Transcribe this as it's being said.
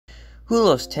Who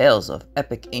loves tales of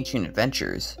epic ancient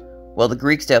adventures? Well, the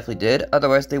Greeks definitely did,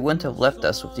 otherwise they wouldn't have left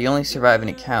us with the only surviving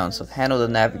accounts of Hanno the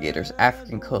Navigator's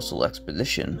African coastal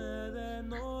expedition.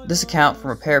 This account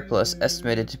from a periplus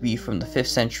estimated to be from the 5th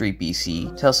century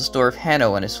BC tells the story of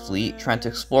Hanno and his fleet trying to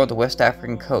explore the West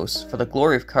African coast for the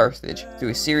glory of Carthage through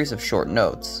a series of short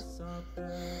notes.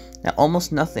 Now,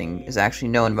 almost nothing is actually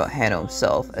known about Hanno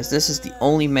himself, as this is the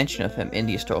only mention of him in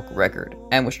the historical record,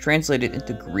 and was translated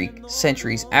into Greek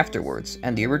centuries afterwards,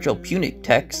 and the original Punic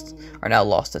texts are now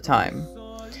lost to time.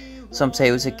 Some say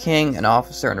he was a king, an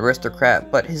officer, an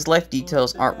aristocrat, but his life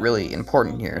details aren't really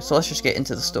important here, so let's just get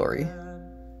into the story.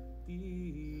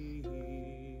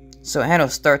 So Hanno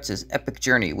starts his epic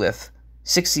journey with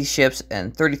 60 ships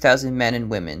and 30,000 men and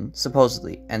women,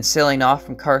 supposedly, and sailing off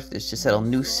from Carthage to settle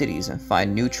new cities and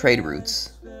find new trade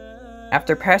routes.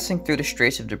 After passing through the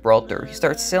Straits of Gibraltar, he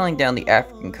starts sailing down the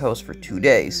African coast for 2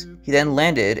 days. He then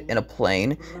landed in a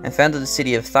plain and founded the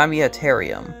city of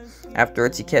Thymiatarium.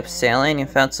 Afterwards, he kept sailing and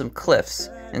found some cliffs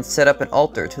and set up an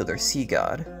altar to their sea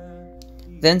god.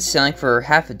 Then, sailing for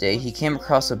half a day, he came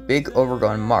across a big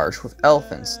overgrown marsh with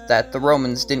elephants that the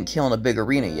Romans didn't kill in a big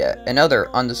arena yet, and other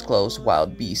undisclosed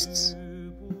wild beasts.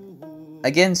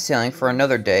 Again, sailing for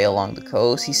another day along the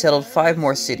coast, he settled 5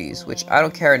 more cities, which I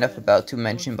don't care enough about to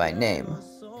mention by name.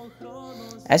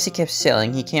 As he kept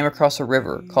sailing, he came across a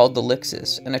river called the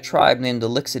Lixus, and a tribe named the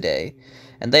Lixidae,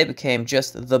 and they became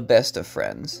just the best of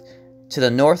friends. To the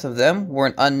north of them were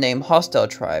an unnamed hostile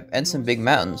tribe and some big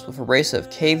mountains with a race of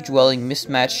cave-dwelling,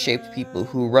 mismatched-shaped people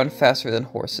who run faster than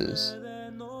horses.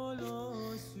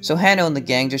 So Hanno and the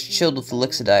gang just chilled with the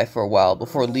Lixidae for a while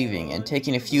before leaving and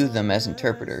taking a few of them as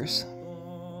interpreters.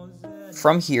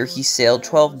 From here, he sailed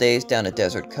 12 days down a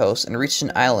desert coast and reached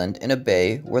an island in a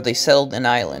bay where they settled an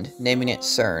island, naming it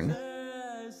Cern.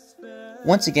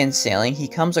 Once again sailing, he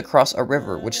comes across a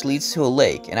river which leads to a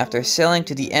lake, and after sailing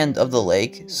to the end of the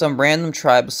lake, some random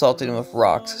tribe assaulted him with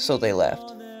rocks, so they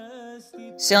left.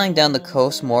 Sailing down the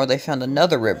coast more, they found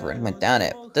another river and went down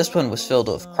it. This one was filled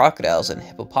with crocodiles and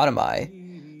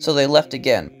hippopotami, so they left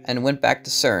again and went back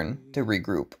to Cern to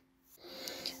regroup.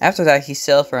 After that, he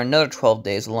sailed for another 12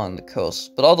 days along the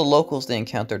coast, but all the locals they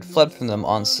encountered fled from them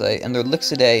on sight, and their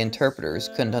Lixidae interpreters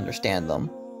couldn't understand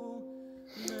them.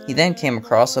 He then came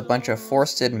across a bunch of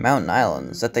forested mountain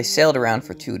islands that they sailed around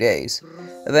for 2 days.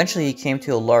 Eventually he came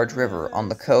to a large river on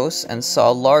the coast and saw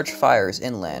large fires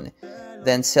inland,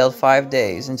 then sailed 5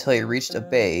 days until he reached a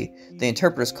bay the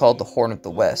interpreters called the Horn of the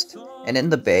West, and in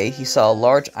the bay he saw a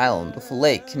large island with a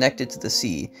lake connected to the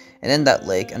sea, and in that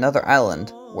lake another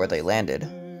island where they landed.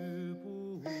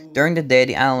 During the day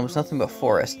the island was nothing but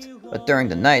forest, but during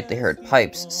the night they heard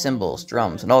pipes, cymbals,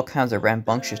 drums, and all kinds of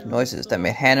rambunctious noises that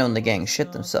made Hanno and the gang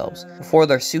shit themselves, before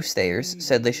their soothsayers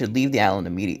said they should leave the island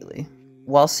immediately.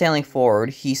 While sailing forward,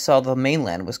 he saw the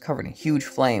mainland was covered in huge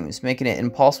flames, making it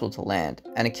impossible to land,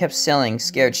 and he kept sailing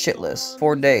scared shitless,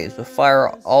 4 days, with fire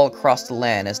all across the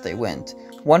land as they went.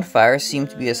 One fire seemed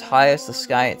to be as high as the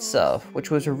sky itself,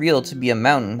 which was revealed to be a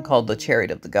mountain called the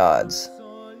Chariot of the Gods.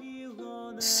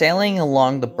 Sailing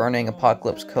along the burning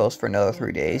apocalypse coast for another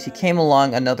 3 days, he came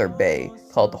along another bay,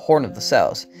 called the Horn of the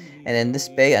South, and in this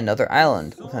bay another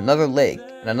island, with another lake,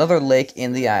 and another lake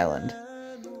in the island.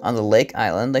 On the lake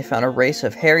island, they found a race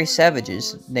of hairy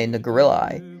savages named the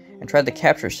Gorillae, and tried to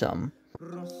capture some.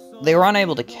 They were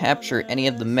unable to capture any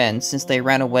of the men since they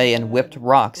ran away and whipped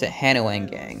rocks at Hanno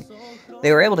and gang.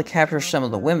 They were able to capture some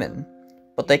of the women,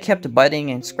 but they kept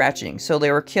biting and scratching, so they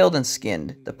were killed and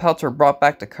skinned. The pelts were brought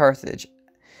back to Carthage,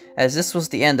 as this was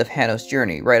the end of Hanno's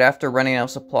journey, right after running out of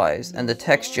supplies, and the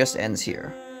text just ends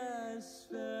here.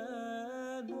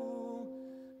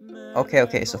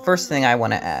 Okay, so first thing I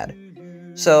want to add.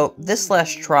 So, this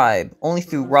last tribe only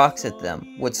threw rocks at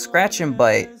them, would scratch and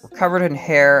bite, were covered in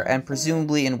hair, and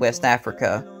presumably in West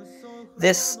Africa.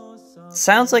 This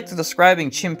sounds like they're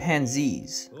describing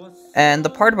chimpanzees. And the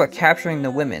part about capturing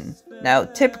the women. Now,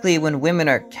 typically when women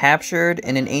are captured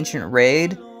in an ancient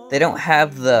raid, they don't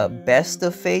have the best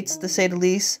of fates, to say the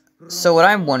least. So what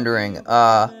I'm wondering,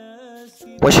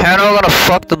 was Hanno gonna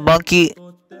fuck the monkey?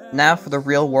 Now for the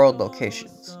real world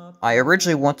locations. I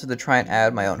originally wanted to try and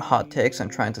add my own hot takes on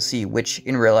trying to see which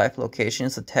in real life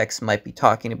locations the text might be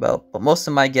talking about, but most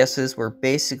of my guesses were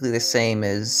basically the same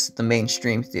as the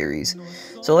mainstream theories.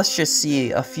 So let's just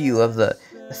see a few of the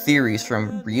theories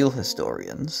from real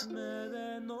historians.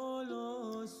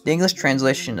 The English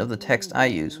translation of the text I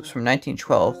use was from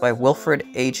 1912 by Wilfred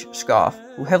H. Scoff,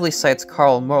 who heavily cites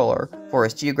Karl Muller for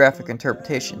his geographic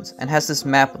interpretations, and has this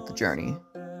map of the journey.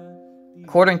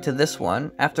 According to this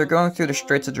one, after going through the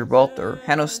Straits of Gibraltar,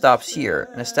 Hanno stops here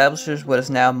and establishes what is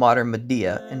now modern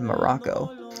Mahdia in Morocco.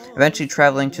 eventually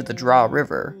traveling to the Dra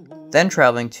River, then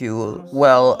traveling to,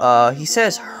 well, he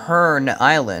says Hearn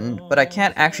Island, but I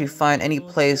can't actually find any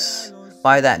place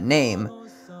by that name,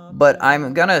 but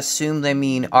I'm gonna assume they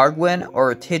mean Arguin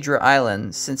or Tidra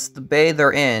Island, since the bay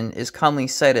they're in is commonly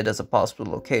cited as a possible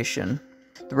location.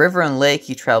 The river and lake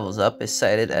he travels up is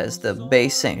cited as the Bay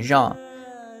Saint-Jean.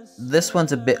 This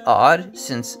one's a bit odd,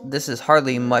 since this is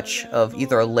hardly much of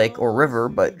either a lake or river,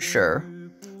 but sure.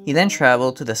 He then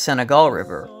traveled to the Senegal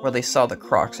River, where they saw the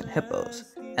crocs and hippos,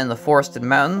 and the forested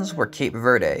mountains were Cape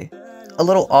Verde. A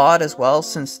little odd as well,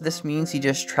 since this means he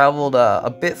just traveled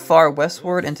a bit far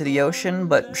westward into the ocean,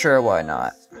 but sure, why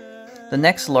not. The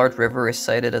next large river is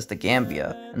cited as the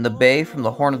Gambia, and the bay from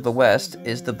the Horn of the West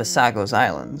is the Basagos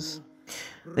Islands.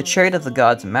 The Chariot of the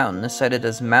Gods Mountain is cited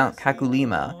as Mount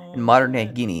Kakulima in modern-day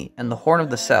Guinea, and the Horn of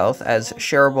the South as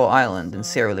Cherbourg Island in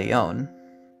Sierra Leone.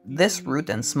 This route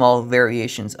and small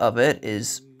variations of it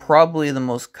is probably the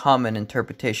most common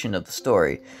interpretation of the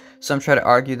story. Some try to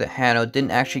argue that Hanno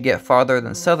didn't actually get farther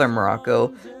than southern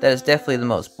Morocco. That is definitely the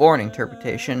most boring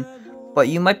interpretation, but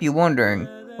you might be wondering,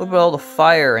 what about all the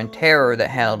fire and terror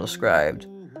that Hanno described?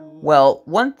 Well,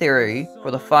 one theory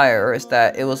for the fire is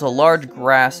that it was a large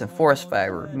grass and forest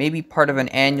fire, maybe part of an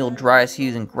annual dry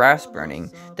season grass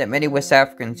burning that many West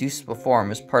Africans used to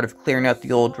perform as part of clearing out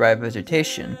the old dry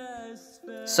vegetation.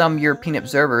 Some European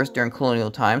observers during colonial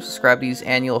times described these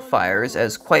annual fires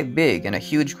as quite big and a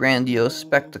huge grandiose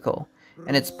spectacle,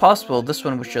 and it's possible this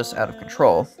one was just out of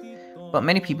control. But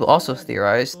many people also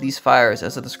theorize these fires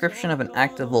as a description of an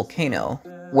active volcano.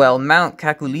 Well, Mount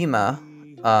Kakulima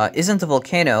isn't a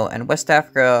volcano, and West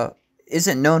Africa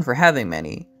isn't known for having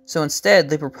many, so instead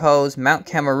they propose Mount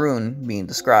Cameroon being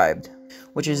described,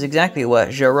 which is exactly what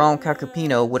Jérôme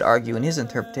Cacopino would argue in his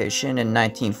interpretation in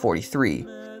 1943.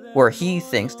 Where he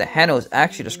thinks that Hanno is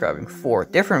actually describing 4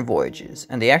 different voyages,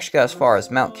 and they actually got as far as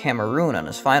Mount Cameroon on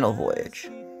his final voyage.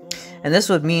 And this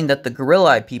would mean that the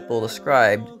gorilla people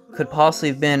described could possibly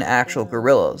have been actual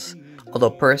gorillas, although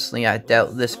personally I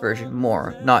doubt this version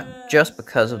more, not just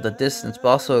because of the distance, but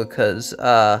also because,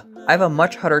 I have a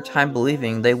much harder time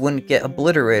believing they wouldn't get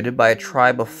obliterated by a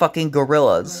tribe of fucking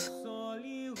gorillas.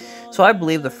 So I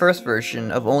believe the first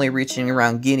version of only reaching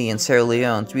around Guinea and Sierra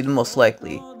Leone to be the most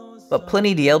likely. But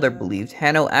Pliny the Elder believed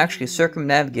Hanno actually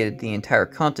circumnavigated the entire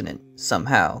continent,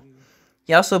 somehow.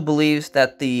 He also believes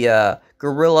that the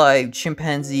gorilla,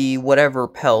 chimpanzee, whatever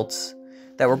pelts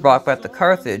that were brought back to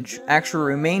Carthage actually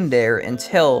remained there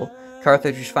until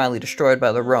Carthage was finally destroyed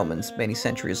by the Romans many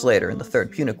centuries later in the Third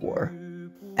Punic War.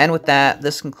 And with that,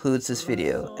 this concludes this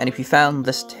video, and if you found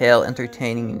this tale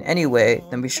entertaining in any way,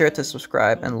 then be sure to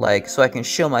subscribe and like so I can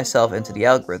show myself into the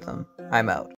algorithm. I'm out.